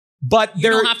But you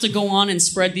don't have to go on and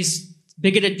spread these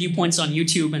bigoted viewpoints on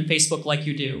YouTube and Facebook like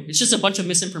you do. It's just a bunch of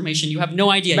misinformation. You have no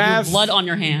idea. You have blood on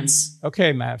your hands.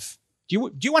 Okay, Mav. Do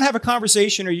you want to have a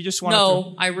conversation, or you just want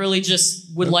No, I really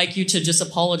just would like you to just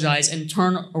apologize and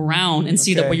turn around and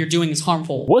see that what you're doing is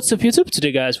harmful. What's up, YouTube?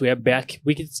 Today, guys, we are back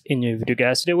with a new video,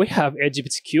 guys. Today, we have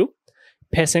LGBTQ.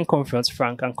 Person confronts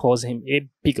Frank and calls him a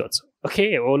bigot.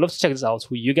 Okay, I would love to check this out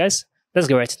with you guys. Let's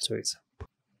get right into it.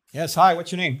 Yes, hi,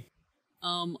 what's your name?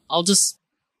 I'll just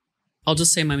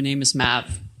say my name is Mav.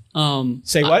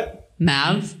 Say what?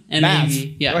 Mav.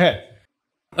 M-A-V. Yeah. Go ahead.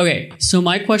 Okay, so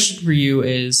my question for you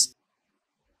is,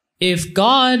 if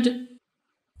God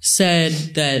said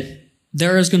that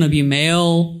there is going to be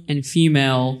male and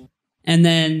female, and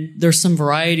then there's some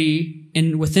variety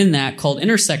within that called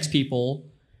intersex people,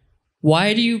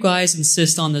 why do you guys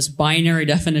insist on this binary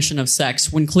definition of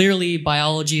sex when clearly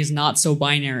biology is not so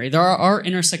binary? There are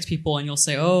intersex people, and you'll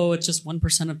say, oh, it's just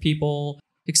 1% of people,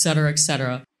 et cetera, et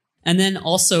cetera. And then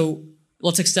also,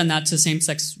 let's extend that to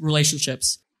same-sex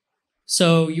relationships.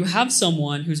 So you have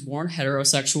someone who's born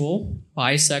heterosexual,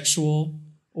 bisexual,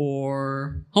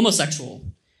 or homosexual.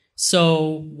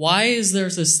 So why is there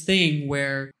this thing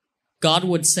where God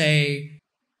would say,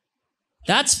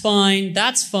 that's fine,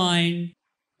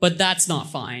 but that's not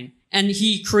fine? And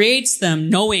he creates them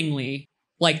knowingly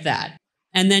like that.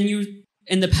 And then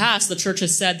in the past, the church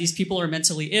has said these people are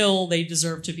mentally ill, they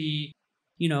deserve to be,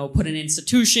 put in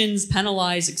institutions,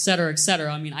 penalized, et cetera, et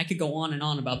cetera. I mean, I could go on and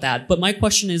on about that. But my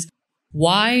question is,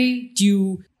 why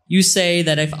do you say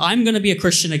that if I'm going to be a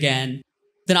Christian again,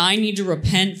 then I need to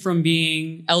repent from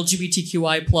being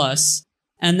LGBTQI+,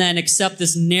 and then accept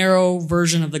this narrow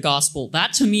version of the gospel?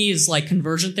 That to me is like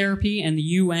conversion therapy, and the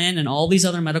UN and all these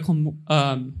other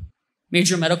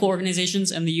major medical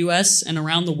organizations in the US and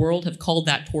around the world have called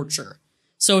that torture.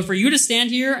 So for you to stand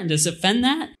here and to defend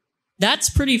that, that's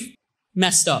pretty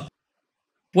messed up.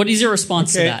 What is your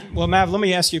response to that? Well, Mav, let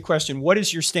me ask you a question. What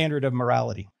is your standard of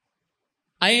morality?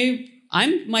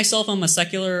 I'm a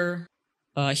secular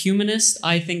humanist.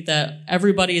 I think that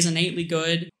everybody is innately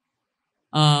good.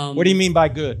 What do you mean by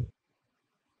good?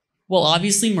 Well,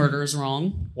 obviously murder is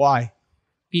wrong. Why?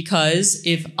 Because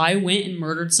if I went and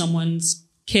murdered someone's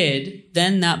kid,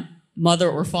 then that mother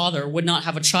or father would not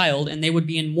have a child, and they would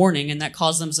be in mourning, and that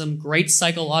caused them some great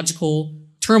psychological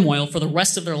turmoil for the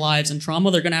rest of their lives and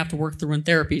trauma they're going to have to work through in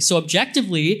therapy. So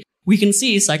objectively, we can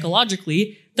see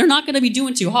psychologically, they're not going to be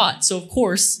doing too hot. So of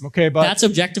course, but that's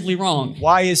objectively wrong.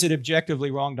 Why is it objectively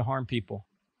wrong to harm people?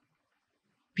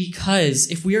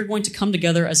 Because if we are going to come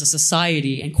together as a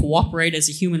society and cooperate as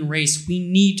a human race, we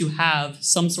need to have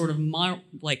some sort of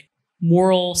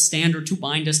moral standard to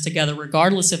bind us together,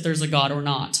 regardless if there's a God or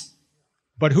not.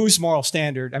 But whose moral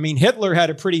standard? I mean, Hitler had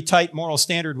a pretty tight moral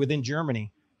standard within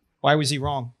Germany. Why was he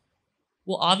wrong?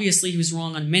 Well, obviously he was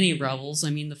wrong on many levels.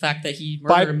 I mean, the fact that he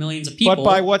murdered millions of people. But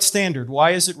by what standard?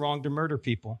 Why is it wrong to murder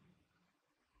people?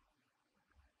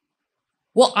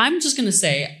 Well, I'm just going to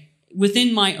say,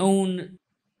 within my own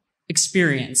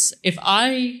experience, if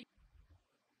I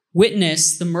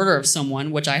witness the murder of someone,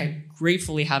 which I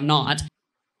gratefully have not,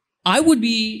 I would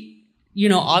be,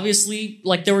 obviously,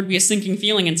 there would be a sinking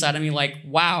feeling inside of me, like,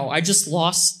 wow, I just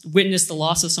witnessed the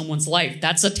loss of someone's life.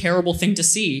 That's a terrible thing to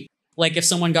see. Like if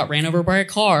someone got ran over by a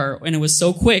car and it was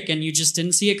so quick and you just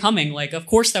didn't see it coming, of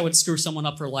course that would screw someone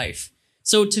up for life.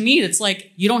 So to me, it's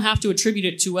like, you don't have to attribute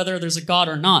it to whether there's a God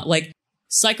or not.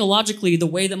 Psychologically, the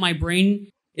way that my brain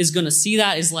is going to see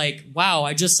that is like, wow,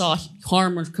 I just saw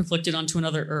harm inflicted onto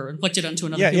another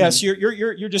human. Yes,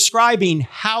 you're describing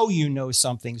how you know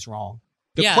something's wrong.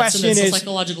 The question it's is a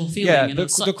psychological feeling, and a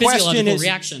physiological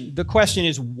reaction. The question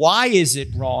is, why is it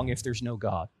wrong if there's no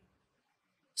God?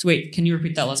 So wait, can you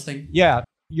repeat that last thing? Yeah,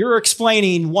 you're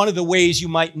explaining one of the ways you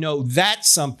might know that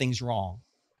something's wrong.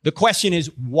 The question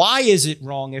is, why is it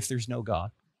wrong if there's no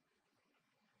God?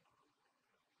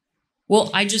 Well,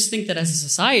 I just think that as a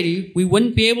society, we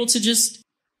wouldn't be able to just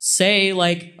say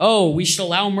oh, we should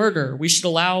allow murder. We should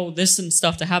allow this and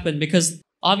stuff to happen because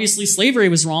obviously slavery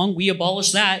was wrong. We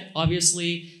abolished that,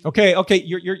 obviously. Okay.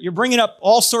 You're bringing up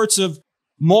all sorts of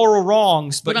moral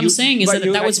wrongs. But what I'm saying is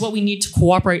that was what we need to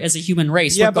cooperate as a human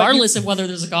race, regardless of whether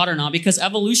there's a God or not, because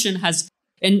evolution has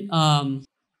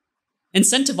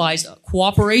incentivized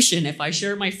cooperation. If I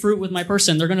share my fruit with my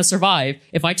person, they're going to survive.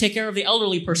 If I take care of the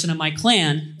elderly person in my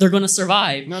clan, they're going to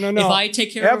survive. No. If I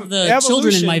take care of the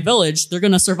children in my village, they're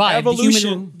going to survive.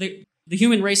 The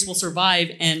human race will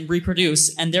survive and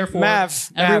reproduce, and therefore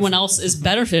everyone else is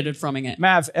benefited from it.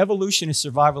 Mav, evolution is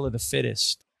survival of the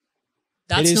fittest.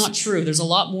 That's not true. There's a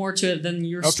lot more to it than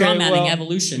you're strawmanning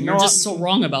evolution. You're just so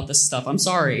wrong about this stuff. I'm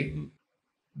sorry.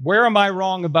 Where am I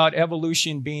wrong about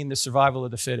evolution being the survival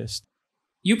of the fittest?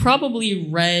 You probably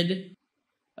read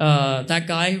that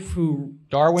guy who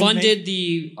Darwin funded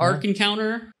the Ark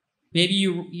Encounter. Maybe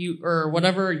you or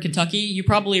whatever in Kentucky. You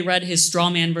probably read his straw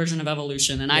man version of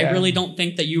evolution, and I really don't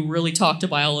think that you really talk to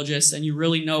biologists and you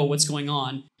really know what's going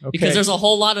on because there's a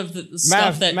whole lot of the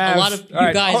stuff that a lot of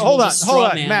you guys will just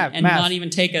straw man and not even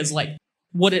take as like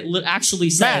what it actually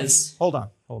says. Hold on.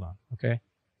 Okay,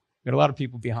 got a lot of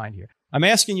people behind here. I'm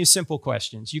asking you simple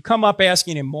questions. You come up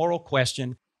asking a moral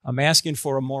question. I'm asking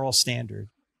for a moral standard.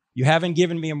 You haven't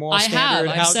given me a moral standard.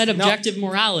 I've said objective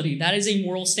morality. That is a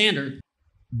moral standard.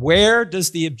 Where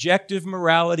does the objective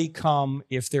morality come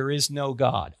if there is no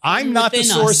God? I'm not the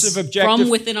source of objective. From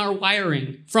within our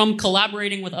wiring, from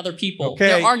collaborating with other people. Okay.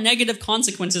 There are negative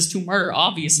consequences to murder,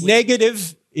 obviously.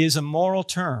 Negative is a moral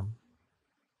term.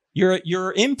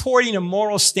 You're importing a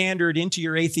moral standard into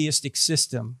your atheistic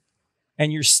system,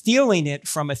 and you're stealing it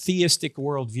from a theistic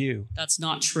worldview. That's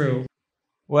not true.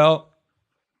 Well,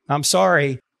 I'm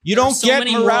sorry. You don't get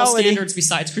morality. There are so many moral standards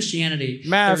besides Christianity.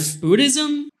 There's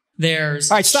Buddhism. There's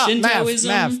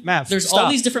Shintoism. There's all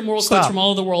these different moral codes from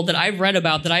all over the world that I've read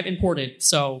about, that I've imported.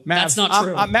 So that's not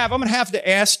true. Mav, I'm going to have to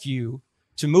ask you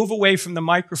to move away from the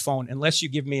microphone unless you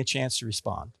give me a chance to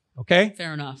respond. Okay?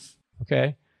 Fair enough.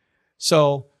 Okay?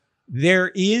 So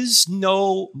there is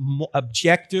no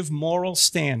objective moral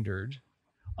standard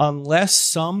unless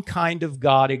some kind of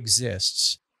God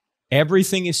exists.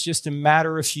 Everything is just a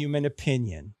matter of human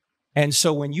opinion. And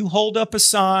so when you hold up a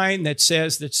sign that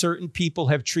says that certain people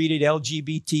have treated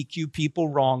LGBTQ people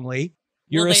wrongly,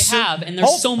 and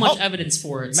there's so much evidence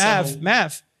for it.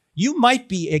 Mav, you might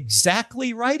be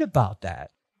exactly right about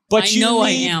that. But I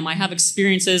am. I have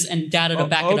experiences and data to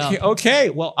back it up. Okay,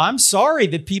 well, I'm sorry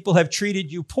that people have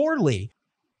treated you poorly.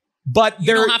 But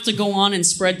you don't have to go on and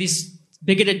spread these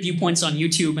bigoted viewpoints on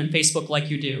YouTube and Facebook like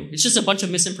you do. It's just a bunch of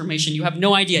misinformation. You have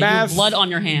no idea. You have blood on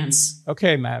your hands.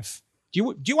 Okay, Mav. Do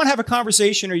you want to have a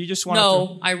conversation, or you just want to...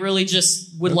 No, I really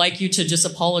just would like you to just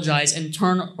apologize and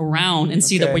turn around and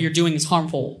see that what you're doing is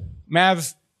harmful.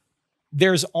 Mav,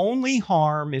 there's only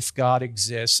harm if God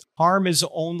exists. Harm is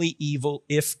only evil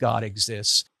if God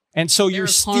exists. And so you're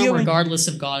stealing... harm regardless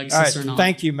if God exists or not.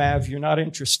 Thank you, Mav. You're not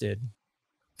interested.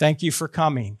 Thank you for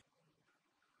coming.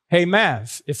 Hey,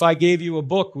 Mav, if I gave you a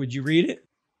book, would you read it?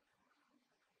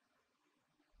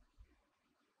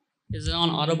 Is it on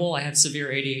Audible? I have severe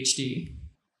ADHD.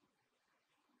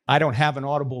 I don't have an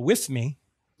Audible with me,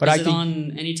 but Is it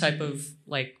on any type of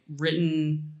like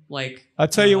written like? I'll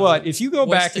tell you what. If you go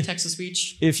back to text to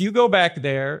speech, if you go back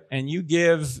there and you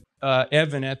give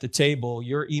Evan at the table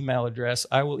your email address,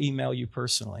 I will email you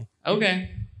personally.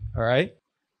 Okay. All right.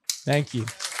 Thank you.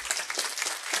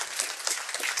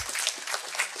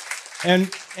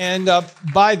 And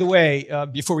by the way,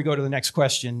 before we go to the next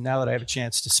question, now that I have a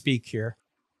chance to speak here.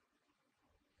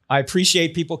 I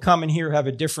appreciate people coming here who have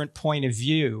a different point of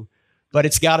view, but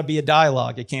it's got to be a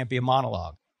dialogue. It can't be a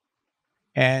monologue.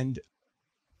 And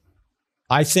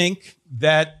I think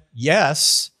that,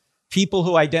 yes, people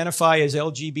who identify as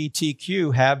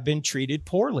LGBTQ have been treated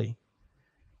poorly.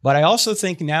 But I also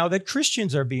think now that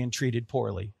Christians are being treated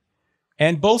poorly.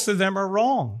 And both of them are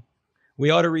wrong. We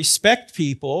ought to respect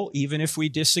people even if we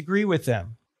disagree with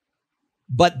them.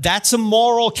 But that's a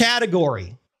moral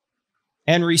category.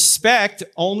 And respect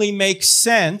only makes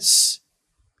sense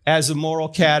as a moral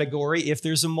category if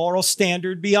there's a moral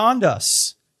standard beyond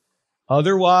us.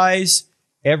 Otherwise,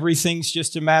 everything's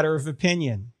just a matter of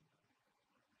opinion.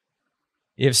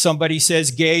 If somebody says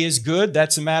gay is good,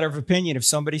 that's a matter of opinion. If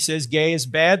somebody says gay is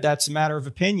bad, that's a matter of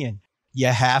opinion. You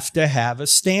have to have a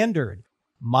standard.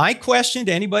 My question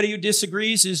to anybody who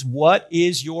disagrees is, what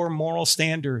is your moral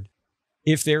standard?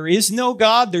 If there is no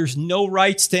God, there's no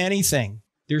rights to anything.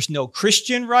 There's no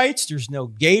Christian rights. There's no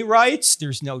gay rights.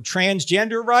 There's no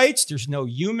transgender rights. There's no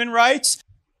human rights.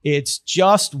 It's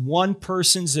just one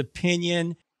person's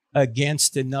opinion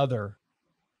against another.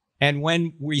 And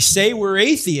when we say we're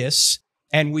atheists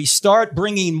and we start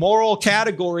bringing moral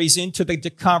categories into the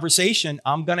conversation,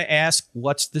 I'm going to ask,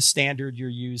 what's the standard you're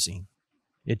using?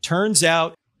 It turns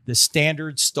out the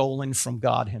standard's stolen from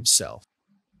God himself.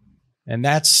 And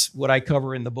that's what I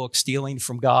cover in the book, Stealing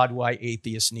from God, Why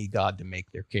Atheists Need God to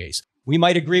Make Their Case. We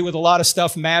might agree with a lot of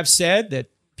stuff Mav said, that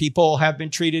people have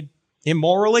been treated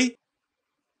immorally.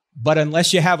 But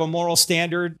unless you have a moral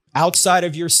standard outside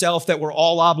of yourself that we're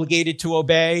all obligated to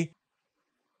obey,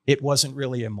 it wasn't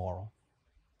really immoral.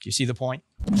 Do you see the point?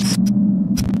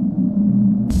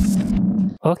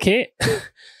 Okay.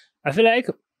 I feel like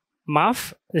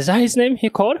Mav, is that his name he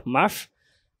called? Mav?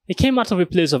 He came out of a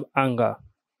place of anger,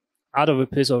 out of a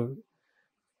place of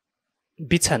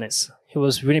bitterness. he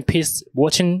was really pissed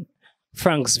watching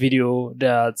Frank's video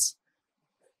that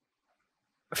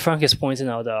Frank is pointing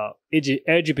out that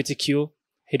LGBTQ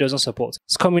he doesn't support.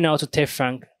 He's coming out to tell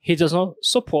Frank he does not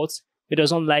support, he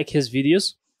doesn't like his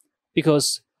videos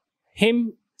because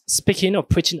him speaking or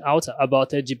preaching out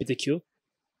about LGBTQ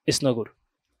is not good.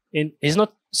 And he's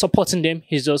not supporting them,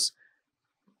 he's just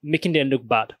making them look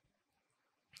bad.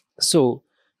 So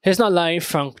he's not allowing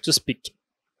Frank to speak.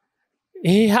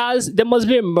 There must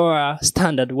be a moral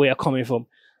standard where you're coming from.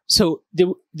 So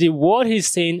the word he's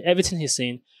saying, everything he's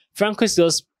saying, Frank is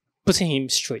just putting him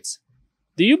straight.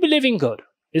 Do you believe in God?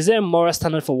 Is there a moral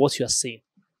standard for what you are saying?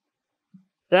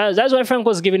 That's why Frank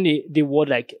was giving the word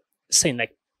like saying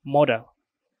like mother.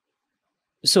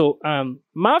 So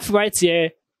Marv right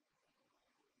here,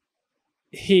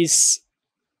 he's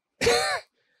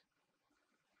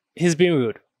being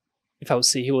rude. If I would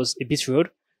say he was a bit rude,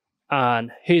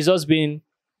 and he's just being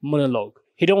monologue.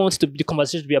 He don't want the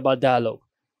conversation to be about dialogue.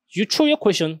 You throw your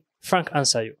question, Frank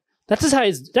answer you. That's how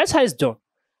it's done.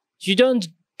 You don't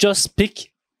just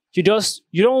speak. You don't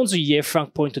want to hear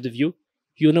Frank point of the view.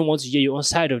 You don't want to hear your own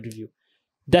side of the view.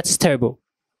 That's terrible.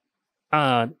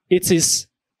 And it is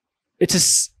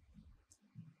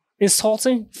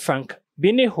insulting Frank.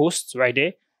 Being a host right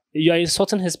there, you are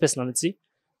insulting his personality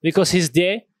because he's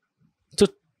there to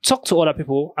talk to other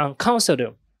people and counsel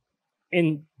them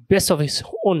in best of his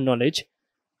own knowledge.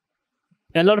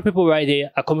 And a lot of people right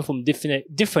there are coming from different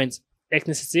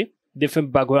ethnicity,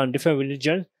 different background, different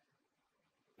religion.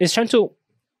 He's trying to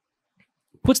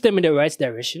put them in the right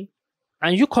direction.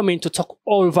 And you come in to talk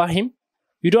over him.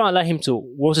 You don't allow him to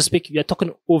want to speak. You're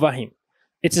talking over him.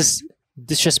 It is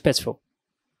disrespectful.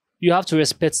 You have to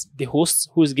respect the host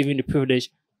who is given the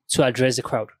privilege to address the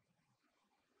crowd.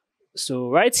 So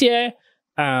right here,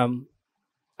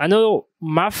 I know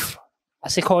Marv,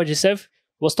 as he called himself,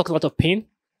 was talking about pain.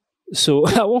 So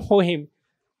I won't hold him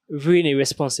really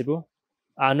responsible.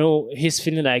 I know he's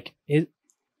feeling like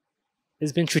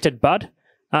he's been treated bad.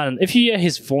 And if you hear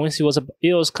his voice, it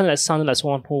was kind of like sounding like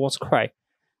someone who wants to cry.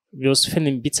 He was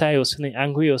feeling bitter, he was feeling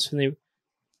angry, he was feeling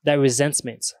that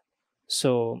resentment.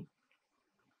 So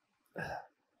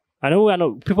I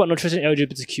know people are not treating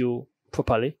LGBTQ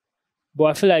properly, but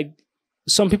I feel like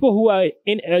some people who are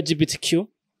in LGBTQ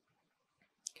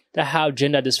that have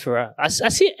gender dysphoria, I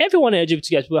see everyone in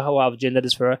LGBTQ as people who have gender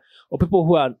dysphoria, or people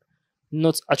who are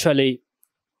not actually,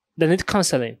 they need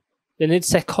counseling, they need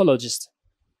psychologists.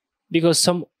 Because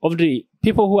some of the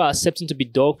people who are accepting to be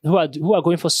dog, who are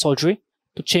going for surgery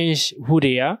to change who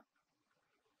they are,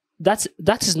 that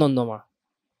is not normal.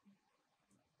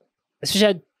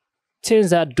 Especially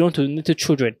things that are done to little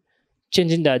children,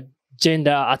 changing their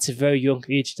gender at a very young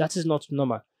age, that is not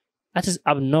normal. That is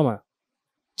abnormal.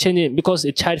 Changing because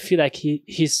a child feel like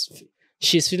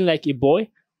she's feeling like a boy,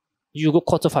 you go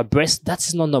cut off her breast, that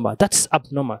is not normal. That is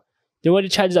abnormal. Then when the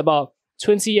child is about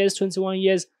 20 years, 21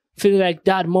 years, feeling like,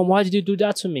 Dad, Mom, why did you do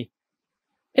that to me?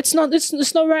 It's not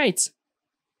right.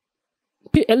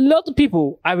 A lot of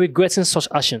people are regretting such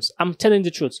actions. I'm telling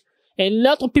the truth. A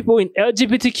lot of people in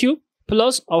LGBTQ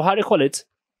plus, or how they call it,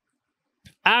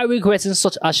 are regretting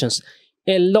such actions.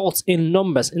 A lot, in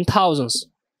numbers, in thousands.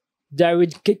 They're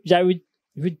regretting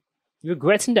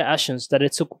the actions that they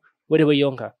took when they were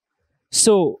younger.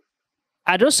 So,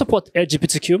 I don't support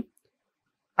LGBTQ.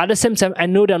 At the same time, I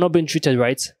know they're not being treated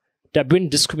right. They're being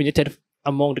discriminated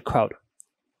among the crowd.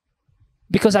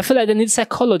 Because I feel like they need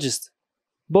psychologists.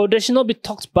 But they should not be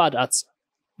talked bad at.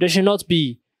 They should not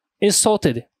be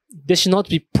insulted. They should not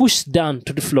be pushed down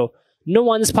to the floor. No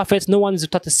one is perfect. No one is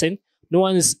without a sin. No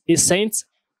one is a saint.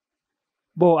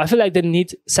 But I feel like they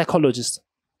need psychologists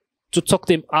to talk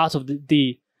them out of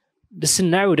the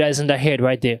scenario that is in their head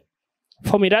right there.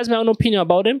 For me, that's my own opinion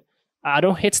about them. I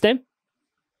don't hate them.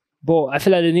 But I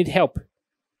feel like they need help.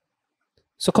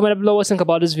 So comment below what you think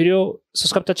about this video.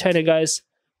 Subscribe to the channel, guys.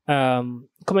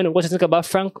 Comment what you think about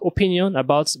Frank's opinion,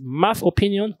 about Marv's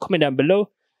opinion. Comment down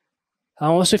below. And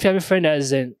also, if you have a friend that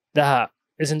is in that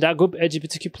group,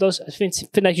 LGBTQ+, I feel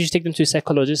like you should take them to a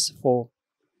psychologist to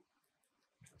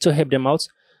help them out,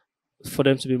 for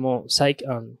them to be more psych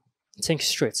and think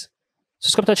straight.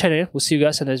 Subscribe to the channel. We'll see you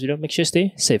guys in the next video. Make sure you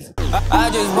stay safe.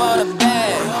 I just want a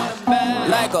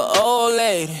bag, like an old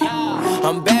lady.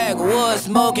 I'm backwoods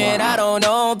smoking, I don't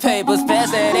own papers,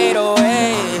 pass that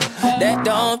 808. That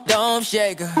don't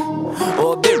shake her.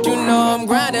 Oh, bitch, you know I'm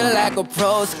grinding like a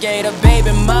pro skater.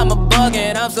 Baby mama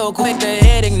bugging, I'm so quick to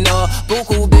hit ignore.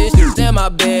 Buku bitches in my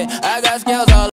bed, I got scales all